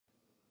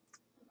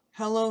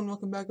Hello and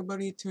welcome back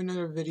everybody to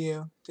another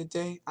video.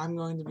 Today I'm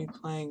going to be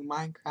playing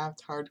Minecraft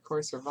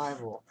Hardcore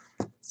Survival.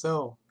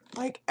 So,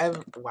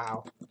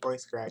 wow,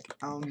 voice crack.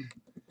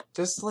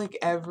 Just like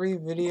every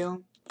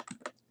video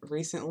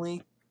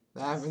recently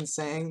that I've been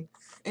saying,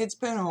 it's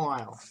been a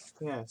while.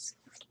 Yes.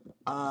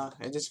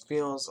 It just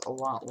feels a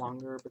lot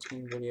longer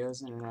between videos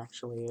than it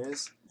actually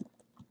is.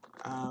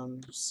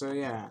 So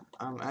yeah.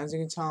 As you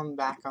can tell, I'm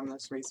back on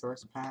this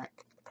resource pack.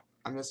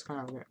 I'm just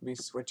kind of going to be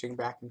switching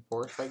back and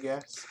forth, I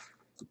guess.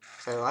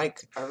 So I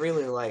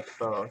really like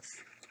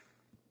both.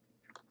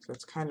 So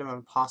it's kind of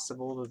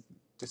impossible to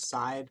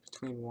decide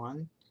between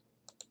one.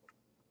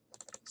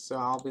 So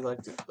I'll be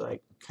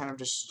kind of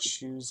just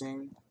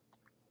choosing,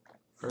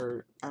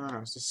 or I don't know,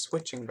 just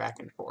switching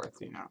back and forth,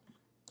 you know.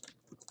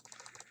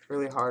 It's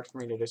really hard for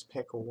me to just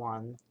pick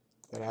one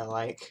that I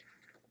like.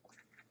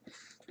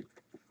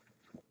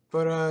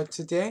 But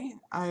today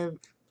I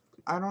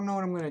don't know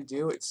what I'm gonna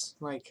do. It's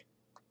like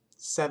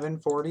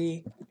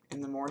 7:40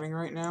 in the morning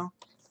right now.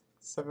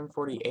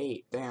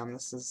 7:48. Damn,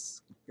 this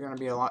is gonna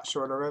be a lot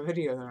shorter of a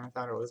video than I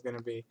thought it was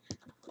gonna be.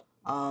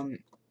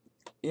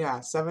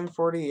 Yeah,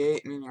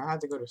 7:48. I mean, I have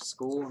to go to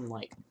school in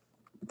like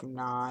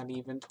not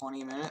even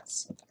 20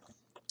 minutes.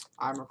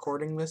 I'm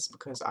recording this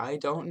because I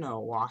don't know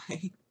why.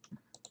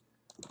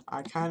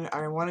 I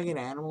want to get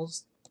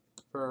animals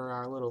for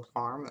our little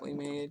farm that we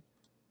made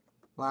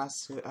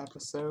last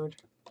episode.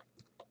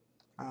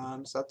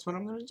 So that's what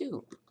I'm gonna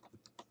do.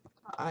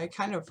 I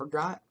kind of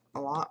forgot a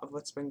lot of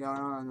what's been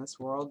going on in this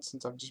world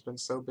since I've just been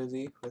so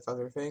busy with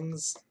other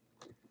things.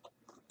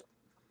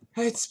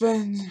 It's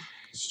been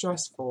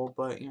stressful,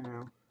 but you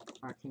know,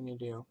 what can you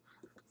do?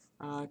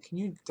 Can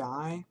you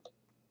dye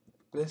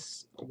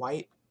this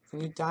white? Can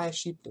you dye a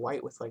sheep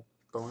white with like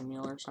bone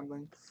meal or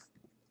something?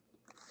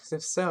 Because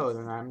if so,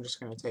 then I'm just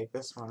gonna take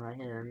this one right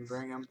here and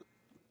bring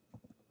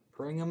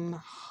him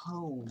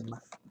home.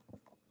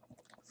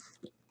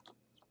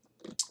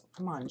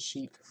 Come on,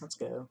 sheep, let's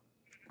go.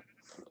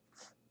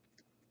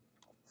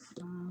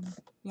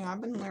 Yeah,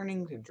 I've been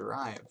learning to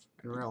drive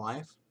in real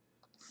life.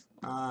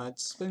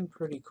 It's been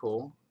pretty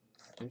cool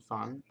and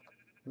fun.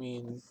 I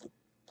mean,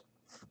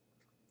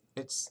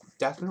 it's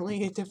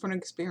definitely a different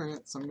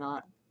experience. I'm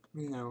not,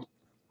 you know,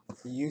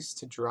 used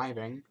to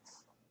driving,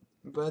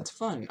 but it's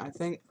fun. I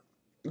think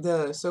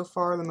so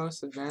far the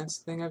most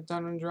advanced thing I've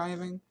done in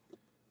driving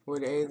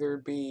would either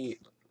be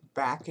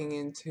backing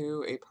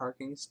into a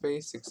parking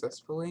space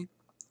successfully,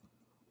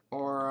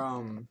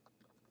 or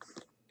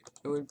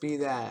it would be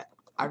that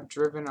I've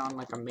driven on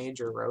like a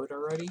major road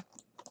already,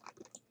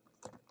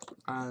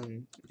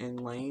 in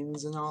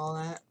lanes and all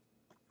that,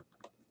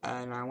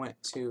 and I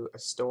went to a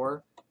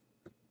store,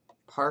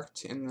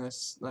 parked in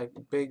this like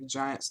big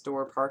giant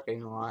store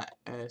parking lot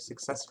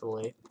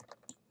successfully,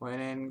 went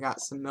in, got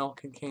some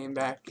milk, and came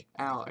back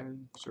out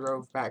and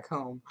drove back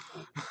home.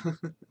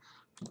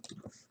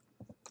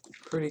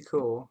 Pretty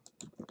cool.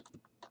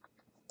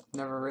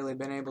 Never really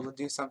been able to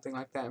do something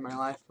like that in my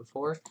life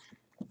before.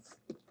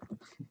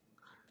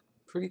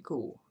 Pretty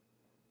cool.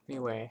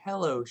 Anyway,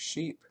 hello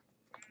sheep.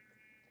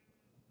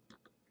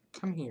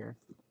 Come here.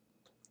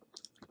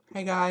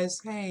 Hey guys.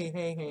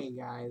 Hey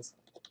guys.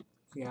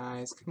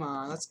 Guys, come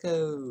on, let's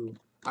go.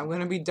 I'm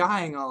gonna be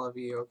dyeing all of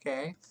you,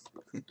 okay?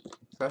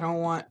 So I don't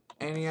want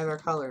any other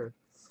color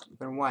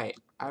than white.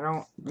 I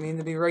don't mean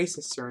to be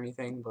racist or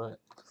anything, but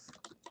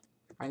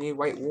I need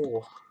white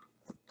wool.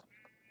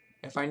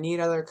 If I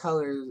need other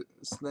colors,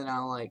 then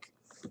I'll like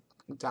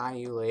dye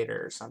you later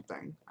or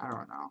something. I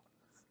don't know.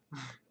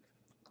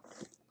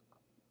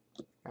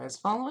 Guys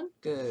following?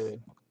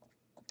 Good.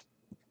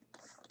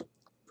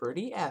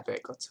 Pretty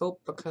epic. Let's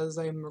hope because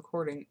I'm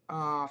recording.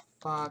 Oh,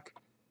 fuck.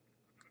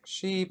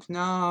 Sheep,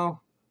 no.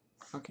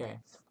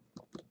 Okay.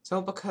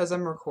 So because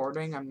I'm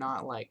recording, I'm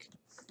not like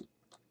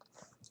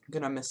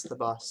gonna miss the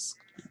bus.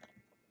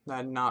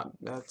 That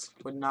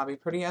would not be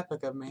pretty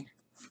epic of me.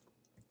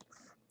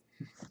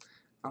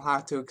 I'll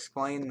have to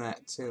explain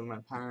that to my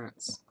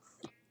parents.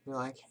 Be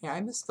like, hey, I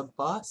missed the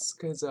bus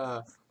because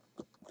I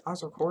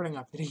was recording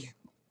a video.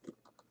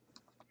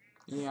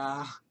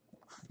 Yeah.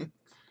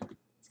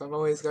 So I've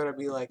always got to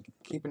be like,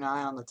 keep an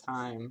eye on the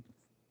time.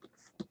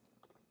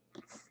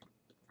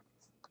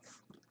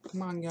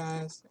 Come on,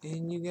 guys,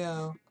 in you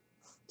go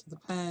to the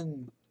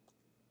pen.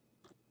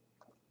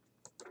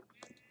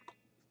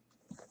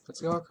 Let's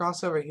go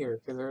across over here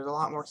because there's a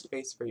lot more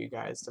space for you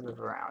guys to move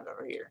around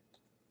over here.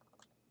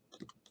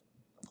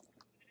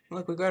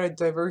 Look, we've got a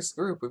diverse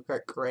group. We've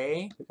got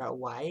gray, we've got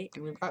white,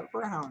 and we've got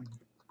brown.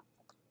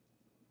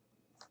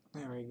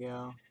 There we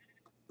go.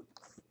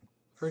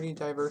 Pretty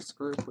diverse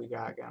group we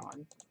got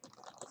going.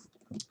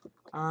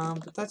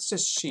 But that's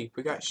just sheep.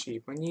 We got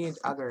sheep. We need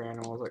other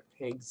animals like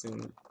pigs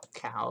and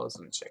cows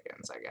and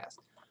chickens, I guess.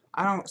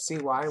 I don't see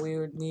why we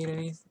would need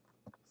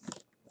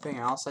anything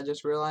else, I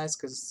just realized,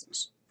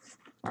 because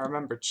I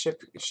remember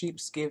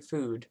sheeps give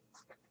food.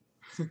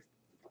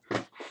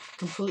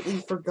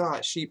 Completely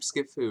forgot sheeps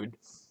give food.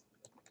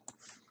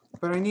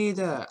 But I need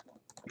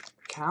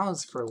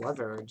cows for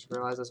leather, I just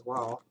realized as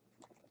well.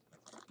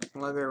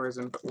 leather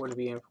would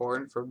be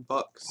important for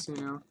books, you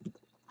know,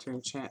 to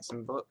enchant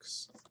some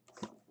books.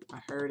 I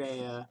heard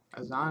a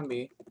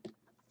zombie.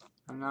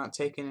 I'm not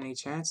taking any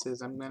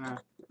chances. I'm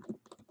gonna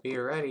be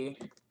ready.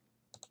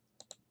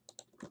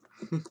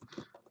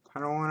 I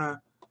don't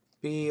wanna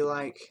be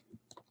like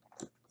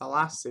the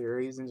last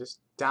series and just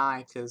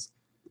die because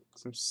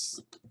some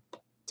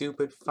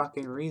stupid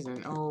fucking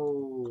reason.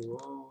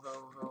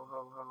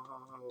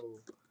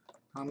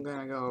 I'm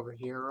gonna go over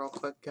here real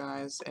quick,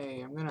 guys.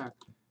 Hey, I'm gonna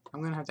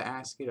have to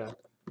ask you to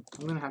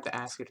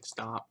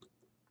stop.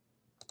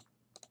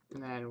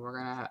 And then I'm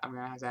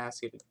gonna have to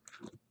ask you to.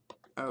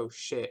 Oh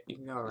shit! You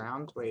can go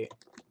around. Wait.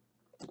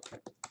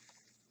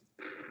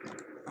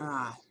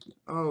 Ah.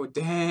 Oh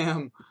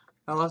damn!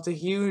 I left a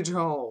huge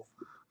hole.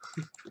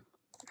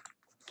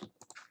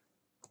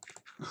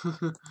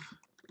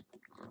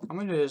 I'm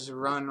gonna just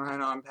run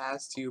right on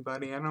past you,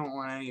 buddy. I don't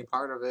want any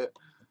part of it.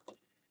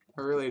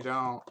 I really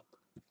don't.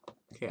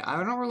 Okay,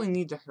 I don't really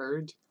need to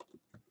herd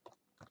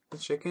the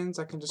chickens.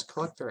 I can just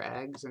collect their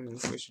eggs and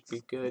we should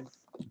be good.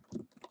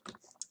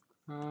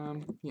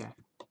 Yeah.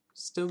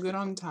 Still good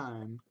on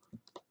time.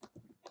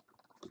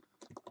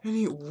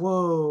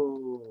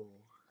 Whoa!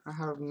 I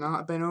have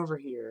not been over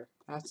here.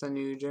 That's a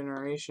new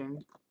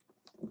generation.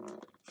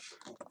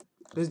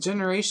 This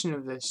generation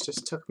of this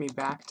just took me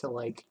back to,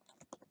 like,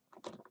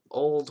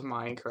 old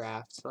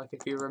Minecraft. Like,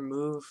 if you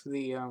remove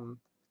the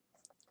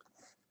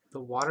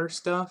water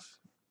stuff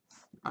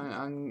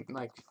on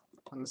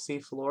the sea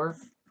floor,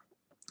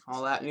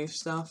 all that new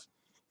stuff,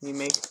 you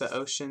make the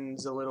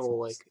oceans a little,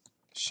 like,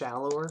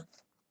 shallower.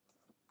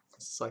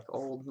 It's like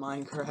old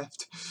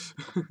Minecraft.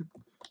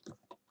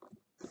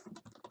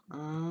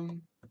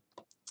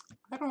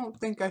 I don't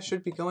think I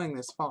should be going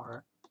this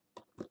far.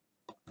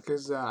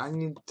 Because I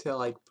need to,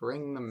 like,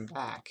 bring them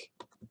back.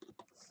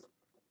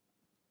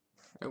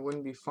 It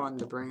wouldn't be fun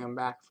to bring them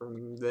back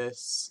from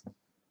this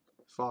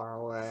far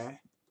away.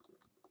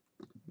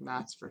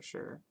 That's for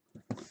sure.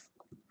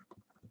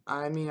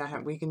 I mean,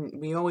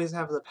 we always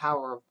have the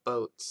power of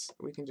boats.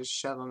 We can just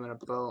shove them in a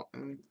boat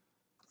and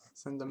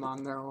send them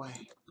on their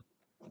way.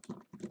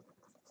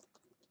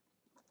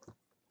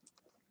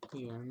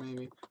 Yeah,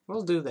 maybe.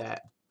 We'll do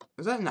that.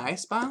 Is that an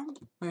ice biome?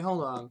 Wait,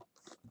 hold on.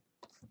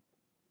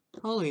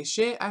 Holy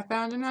shit, I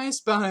found an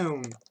ice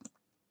biome!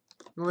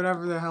 Or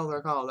whatever the hell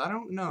they're called. I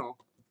don't know,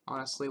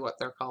 honestly, what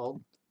they're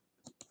called.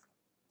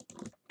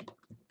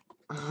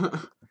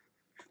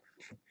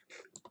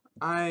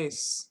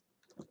 Ice.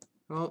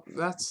 Well,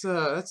 that's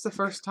the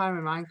first time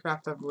in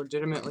Minecraft I've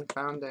legitimately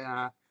found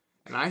an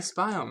ice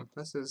biome.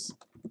 This is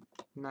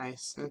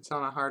nice. It's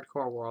on a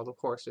hardcore world, of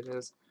course it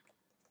is.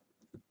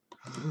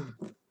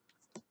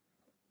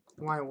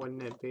 Why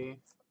wouldn't it be?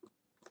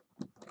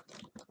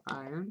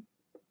 Iron.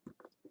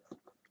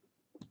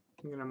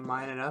 I'm gonna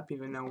mine it up,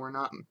 even though we're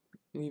not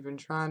even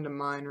trying to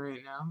mine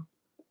right now.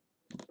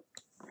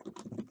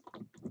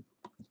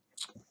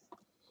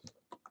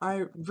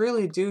 I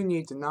really do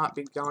need to not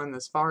be going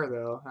this far,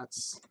 though.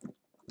 That's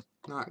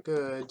not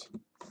good.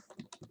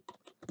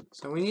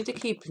 So we need to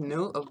keep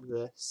note of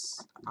this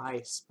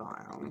ice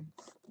biome.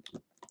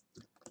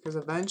 Because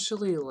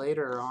eventually,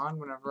 later on,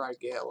 whenever I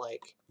get,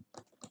 like,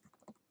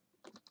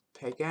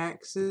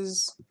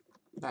 pickaxes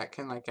that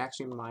can, like,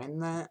 actually mine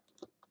that,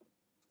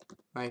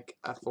 like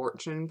a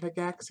fortune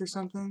pickaxe or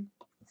something,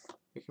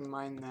 we can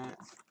mine that.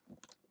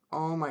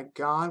 Oh my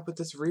god, with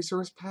this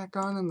resource pack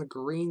on and the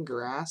green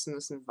grass in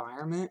this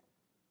environment,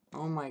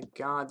 oh my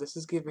god, this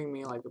is giving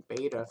me like a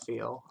beta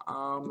feel.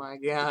 Oh my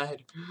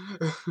god.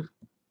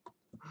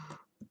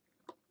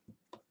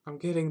 I'm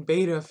getting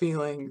beta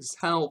feelings.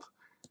 Help.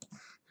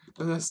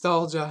 The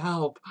nostalgia,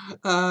 help.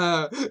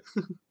 I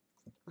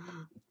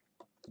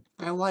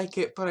like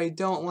it, but I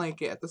don't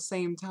like it at the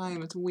same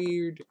time. It's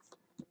weird.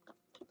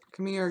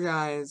 Come here,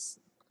 guys.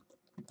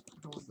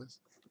 I want this.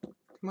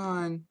 Come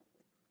on.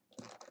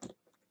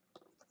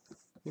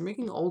 You're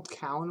making old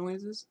cow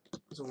noises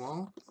as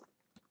well?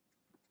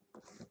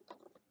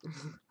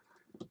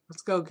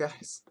 Let's go,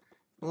 guys.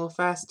 A little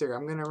faster.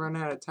 I'm gonna run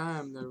out of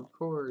time to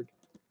record.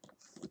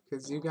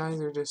 Because you guys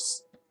are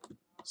just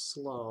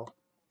slow.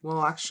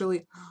 Well,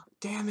 actually,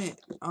 damn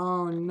it.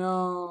 Oh,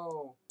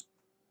 no.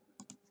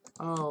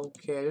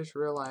 Okay, I just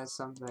realized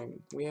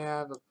something. We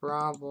have a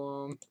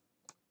problem.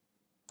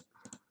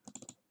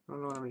 I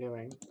don't know what I'm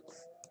doing.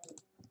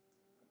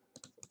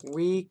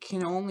 We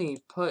can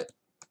only put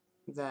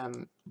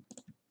them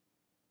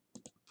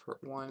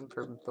one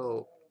per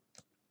boat.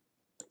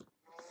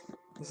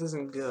 This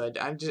isn't good.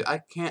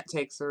 I can't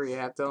take 3.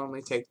 I have to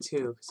only take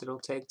 2 because it'll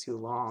take too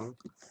long.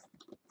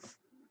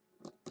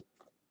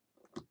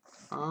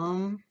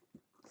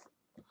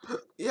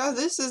 Yeah,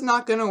 this is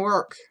not gonna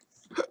work.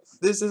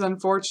 This is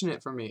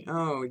unfortunate for me.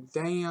 Oh,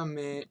 damn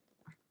it.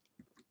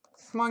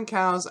 Come on,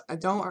 cows.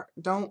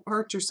 Don't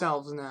hurt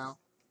yourselves now.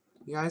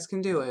 You guys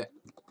can do it.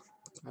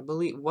 I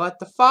believe. What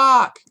the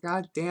fuck?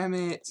 God damn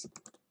it.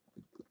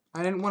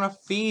 I didn't want to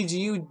feed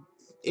you,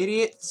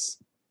 idiots.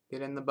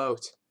 Get in the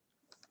boat.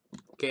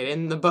 Get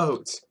in the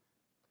boat.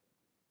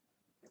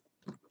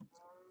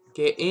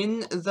 Get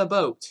in the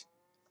boat.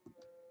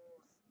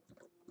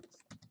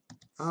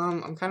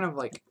 I'm kind of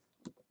like,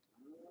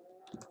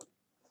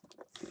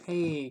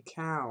 hey,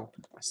 cow.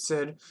 I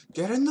said,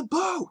 get in the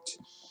boat!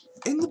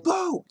 In the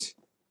boat!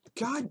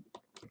 God.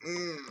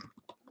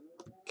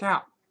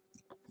 Cow.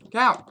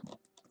 Cow.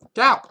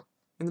 Cow.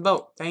 In the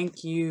boat.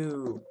 Thank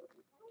you.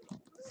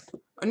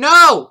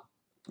 No!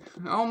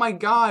 Oh my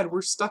god,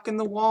 we're stuck in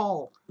the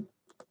wall.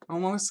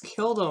 Almost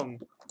killed him.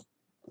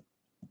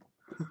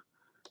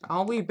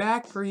 I'll be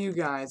back for you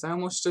guys. I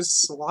almost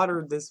just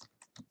slaughtered this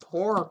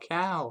poor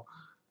cow.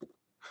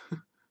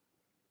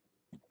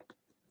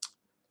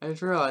 I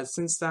just realized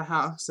since the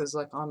house is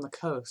like on the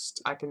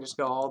coast, I can just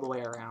go all the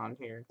way around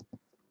here.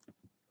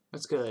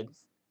 That's good.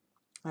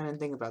 I didn't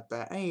think about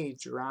that. Hey,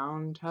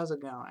 Drowned, how's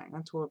it going?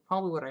 That's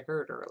probably what I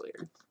heard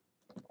earlier.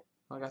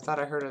 Like, I thought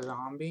I heard a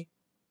zombie.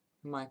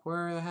 I'm like,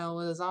 where the hell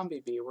would a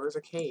zombie be? Where's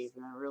a cave?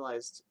 And I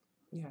realized,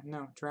 yeah,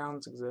 no,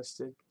 Drowns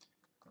existed.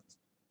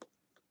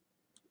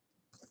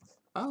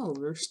 Oh,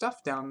 there's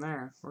stuff down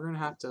there. We're gonna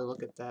have to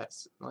look at that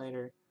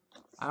later.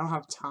 I don't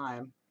have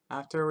time.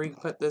 After we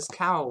put this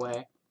cow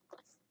away,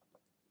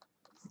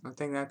 I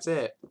think that's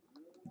it.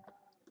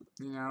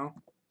 You know?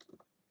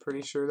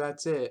 Pretty sure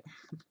that's it.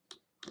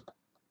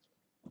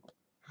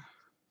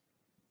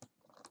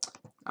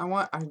 I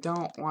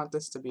don't want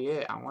this to be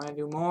it. I want to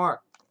do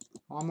more.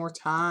 I want more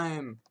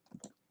time.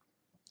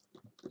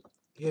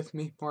 Give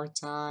me more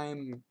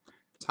time.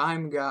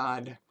 Time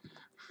God.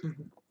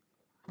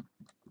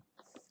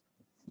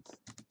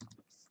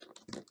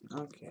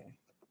 Okay.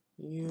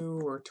 You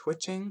were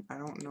twitching. I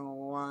don't know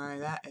why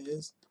that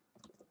is.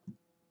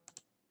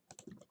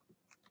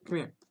 Come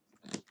here.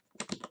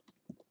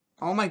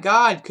 Oh my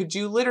god, could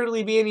you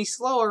literally be any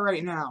slower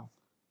right now?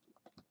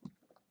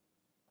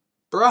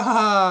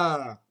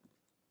 Bruh!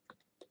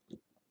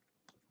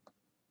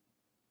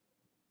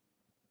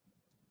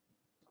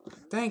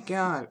 Thank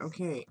God.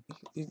 Okay,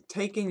 you're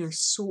taking your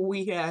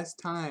sweet ass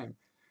time.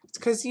 It's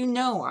because you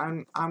know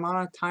I'm on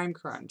a time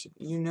crunch.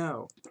 You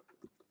know.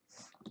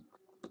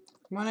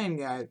 Come on in,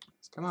 guys.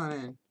 Come on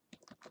in.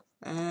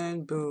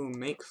 And boom,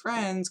 make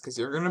friends, because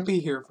you're gonna be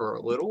here for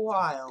a little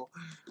while.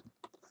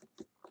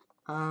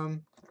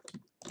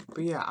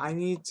 But yeah, I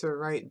need to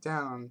write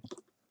down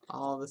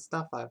all the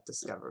stuff I've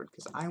discovered,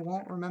 because I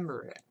won't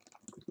remember it.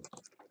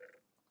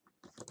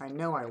 I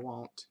know I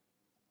won't.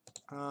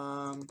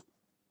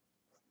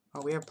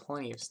 Oh, we have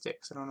plenty of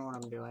sticks. I don't know what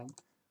I'm doing.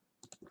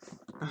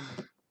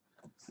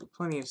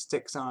 Plenty of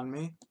sticks on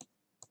me.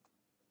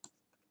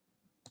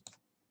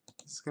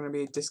 It's gonna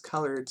be a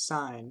discolored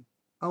sign.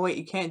 Oh wait,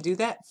 you can't do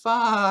that?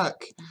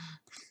 Fuck!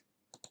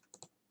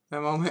 The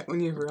moment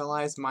when you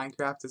realize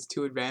Minecraft is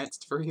too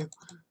advanced for you.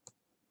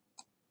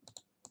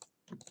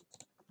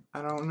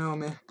 I don't know,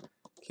 man.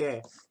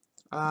 Okay.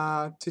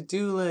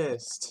 To-do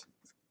list.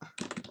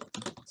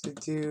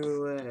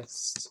 To-do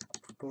list.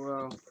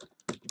 Whoa.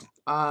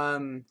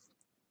 No,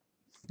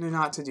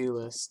 not to-do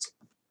list.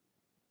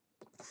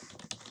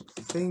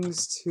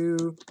 Things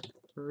to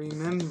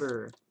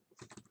remember.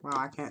 Wow,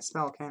 I can't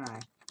spell, can I?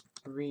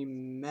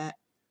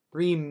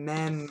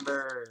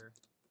 Remember.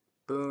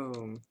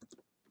 Boom.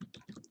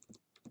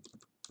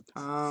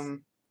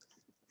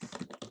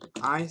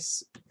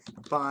 Ice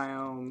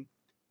biome.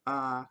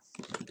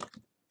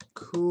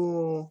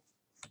 Cool.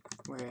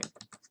 Wait.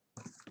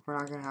 We're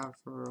not gonna have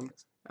room.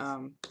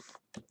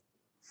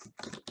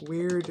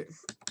 Weird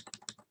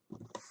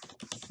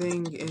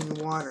thing in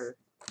water.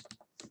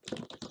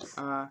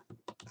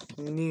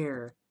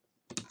 Near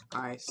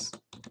ice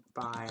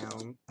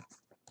biome.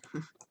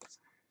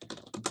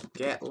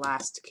 Get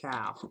last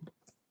cow.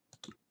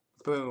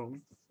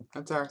 Boom.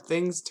 That's our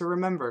things to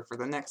remember for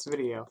the next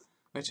video,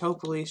 which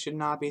hopefully should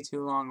not be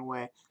too long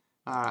away.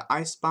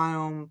 Ice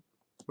biome,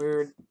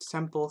 weird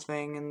temple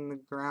thing in the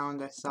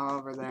ground I saw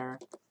over there,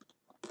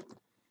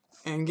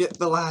 and get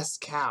the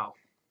last cow.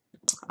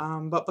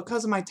 But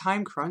because of my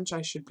time crunch,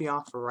 I should be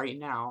off right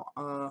now.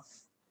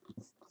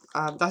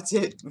 That's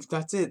it.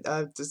 That's it.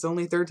 It's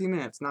only 13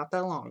 minutes, not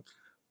that long.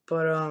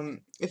 But,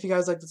 if you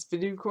guys like this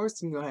video, of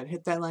course, you can go ahead and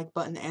hit that like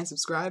button and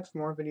subscribe for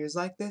more videos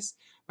like this.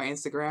 My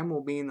Instagram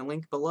will be in the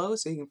link below,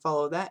 so you can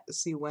follow that to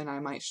see when I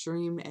might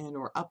stream and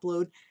or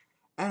upload.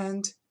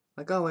 And,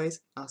 like always,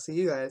 I'll see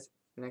you guys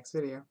in the next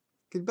video.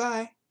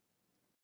 Goodbye!